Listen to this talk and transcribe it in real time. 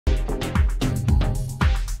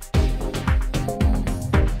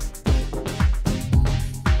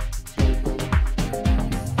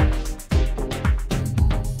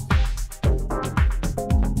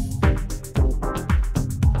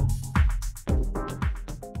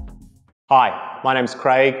Hi, my name's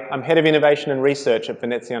Craig. I'm Head of Innovation and Research at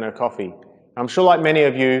Veneziano Coffee. I'm sure like many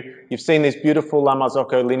of you, you've seen these beautiful La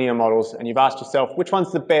Marzocco Linea models and you've asked yourself, which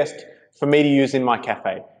one's the best for me to use in my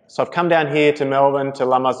cafe? So I've come down here to Melbourne, to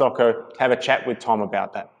La Marzocco, to have a chat with Tom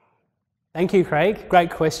about that. Thank you, Craig. Great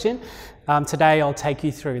question. Today I'll take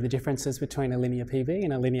you through the differences between a Linea PB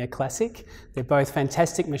and a Linea Classic. They're both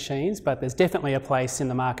fantastic machines, but there's definitely a place in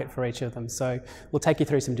the market for each of them. So we'll take you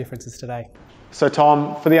through some differences today. So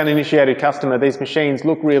Tom, for the uninitiated customer, these machines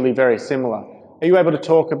look really very similar. Are you able to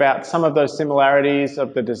talk about some of those similarities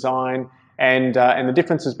of the design and the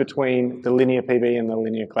differences between the Linea PB and the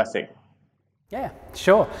Linea Classic? Yeah,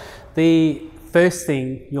 sure. The first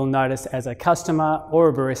thing you'll notice as a customer or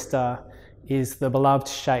a barista is the beloved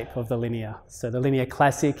shape of the Linea. So the Linea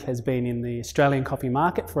Classic has been in the Australian coffee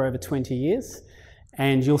market for over 20 years,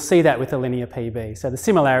 and you'll see that with the Linea PB. So the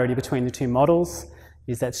similarity between the two models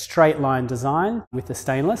is that straight line design with the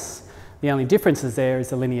stainless. The only differences there is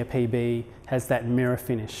the Linea PB has that mirror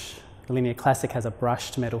finish. The Linea Classic has a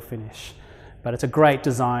brushed metal finish. But it's a great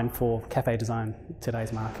design for cafe design in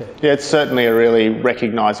today's market. Yeah, it's certainly a really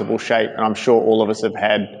recognisable shape, and I'm sure all of us have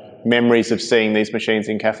had memories of seeing these machines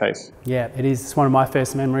in cafes. Yeah, it is. It's one of my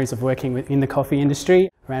first memories of working in the coffee industry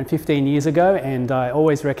around 15 years ago, and I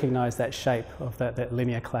always recognise that shape of that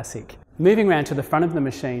Linea Classic. Moving around to the front of the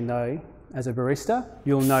machine though, as a barista,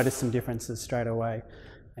 you'll notice some differences straight away.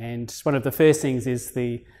 And one of the first things is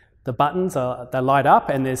the buttons, they light up,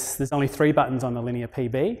 and there's only 3 buttons on the Linea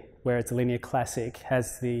PB, whereas the Linea Classic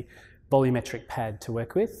has the volumetric pad to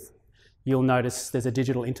work with. You'll notice there's a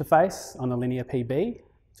digital interface on the Linea PB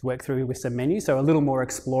to work through with some menus, so a little more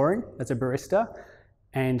exploring as a barista.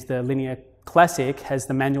 And the Linea Classic has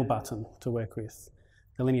the manual button to work with.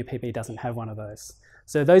 The Linea PB doesn't have one of those.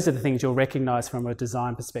 So those are the things you'll recognise from a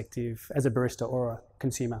design perspective as a barista or a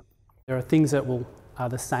consumer. There are things that are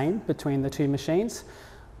the same between the two machines.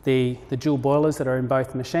 The dual boilers that are in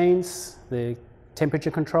both machines, the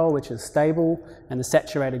temperature control, which is stable, and the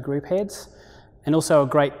saturated group heads, and also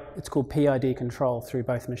it's called PID control through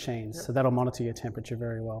both machines. So that'll monitor your temperature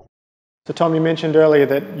very well. So Tom, you mentioned earlier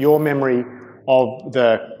that your memory of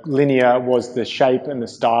the Linea was the shape and the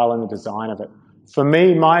style and the design of it. For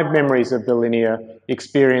me, my memories of the Linea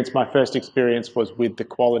experience, my first experience was with the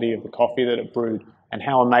quality of the coffee that it brewed and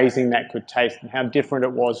how amazing that could taste and how different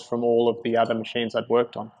it was from all of the other machines I'd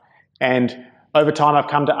worked on. And over time, I've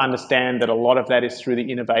come to understand that a lot of that is through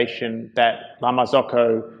the innovation that La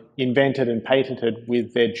Marzocco invented and patented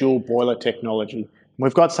with their dual boiler technology.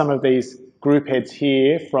 We've got some of these group heads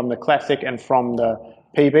here from the Classic and from the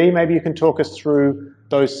PB. Maybe you can talk us through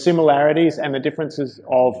those similarities and the differences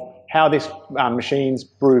of how these machines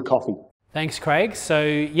brew coffee. Thanks, Craig. So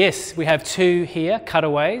yes, we have 2 here,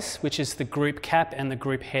 cutaways, which is the group cap and the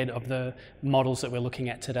group head of the models that we're looking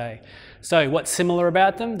at today. So what's similar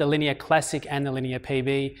about them? The Linea Classic and the Linea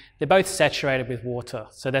PB, they're both saturated with water.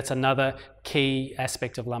 So that's another key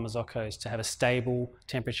aspect of La Marzocco's, to have a stable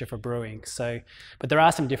temperature for brewing. But there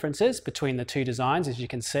are some differences between the 2 designs, as you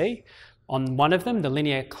can see. On one of them, the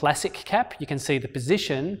Linea Classic cap, you can see the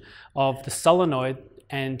position of the solenoid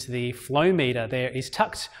and the flow meter there is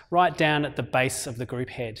tucked right down at the base of the group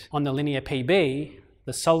head. On the Linea PB,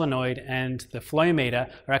 the solenoid and the flow meter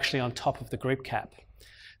are actually on top of the group cap.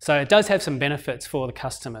 So it does have some benefits for the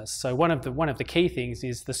customers. So one of the key things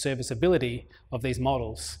is the serviceability of these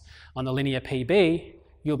models. On the Linea PB,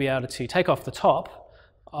 you'll be able to take off the top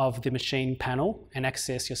of the machine panel and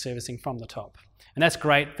access your servicing from the top. And that's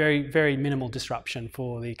great, very, very minimal disruption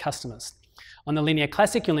for the customers. On the Linea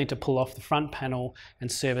Classic, you'll need to pull off the front panel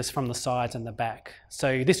and service from the sides and the back.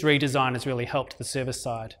 So this redesign has really helped the service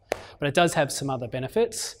side, but it does have some other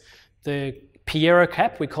benefits. The Piero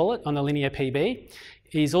cap, we call it, on the Linea PB,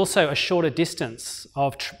 is also a shorter distance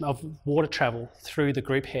of water travel through the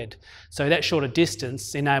group head. So that shorter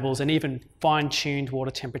distance enables an even fine-tuned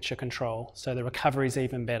water temperature control, so the recovery is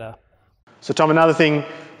even better. So Tom, another thing,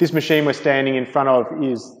 this machine we're standing in front of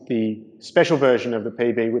is the special version of the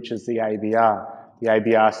PB, which is the ABR. The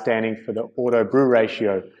ABR standing for the auto brew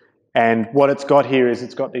ratio. And what it's got here is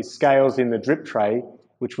it's got these scales in the drip tray,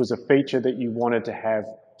 which was a feature that you wanted to have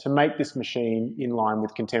to make this machine in line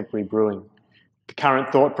with contemporary brewing. The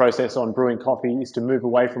current thought process on brewing coffee is to move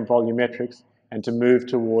away from volumetrics and to move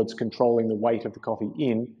towards controlling the weight of the coffee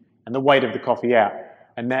in and the weight of the coffee out.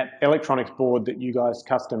 And that electronics board that you guys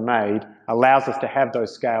custom made allows us to have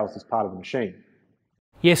those scales as part of the machine.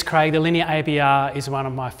 Yes, Craig, the Linea ABR is one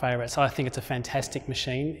of my favourites. I think it's a fantastic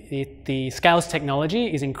machine. The scales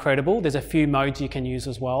technology is incredible. There's a few modes you can use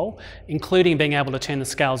as well, including being able to turn the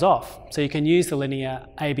scales off. So you can use the Linea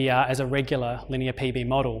ABR as a regular Linea PB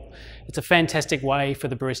model. It's a fantastic way for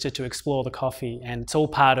the barista to explore the coffee, and it's all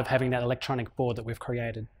part of having that electronic board that we've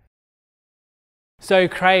created. So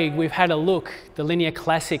Craig, we've had a look, the Linea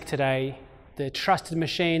Classic today, the trusted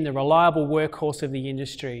machine, the reliable workhorse of the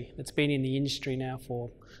industry that's been in the industry now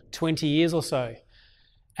for 20 years or so.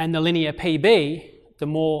 And the Linea PB, the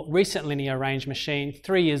more recent Linea range machine,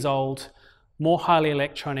 3 years old, more highly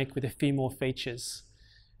electronic with a few more features.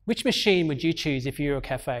 Which machine would you choose if you were a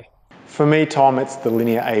cafe? For me, Tom, it's the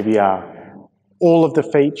Linea ABR. All of the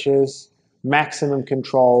features, maximum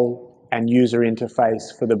control and user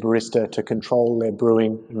interface for the barista to control their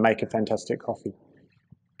brewing and make a fantastic coffee.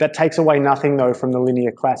 That takes away nothing though from the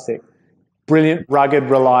Linea Classic. Brilliant, rugged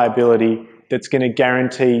reliability that's going to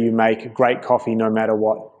guarantee you make great coffee no matter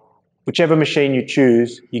what. Whichever machine you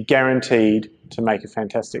choose, you're guaranteed to make a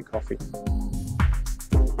fantastic coffee.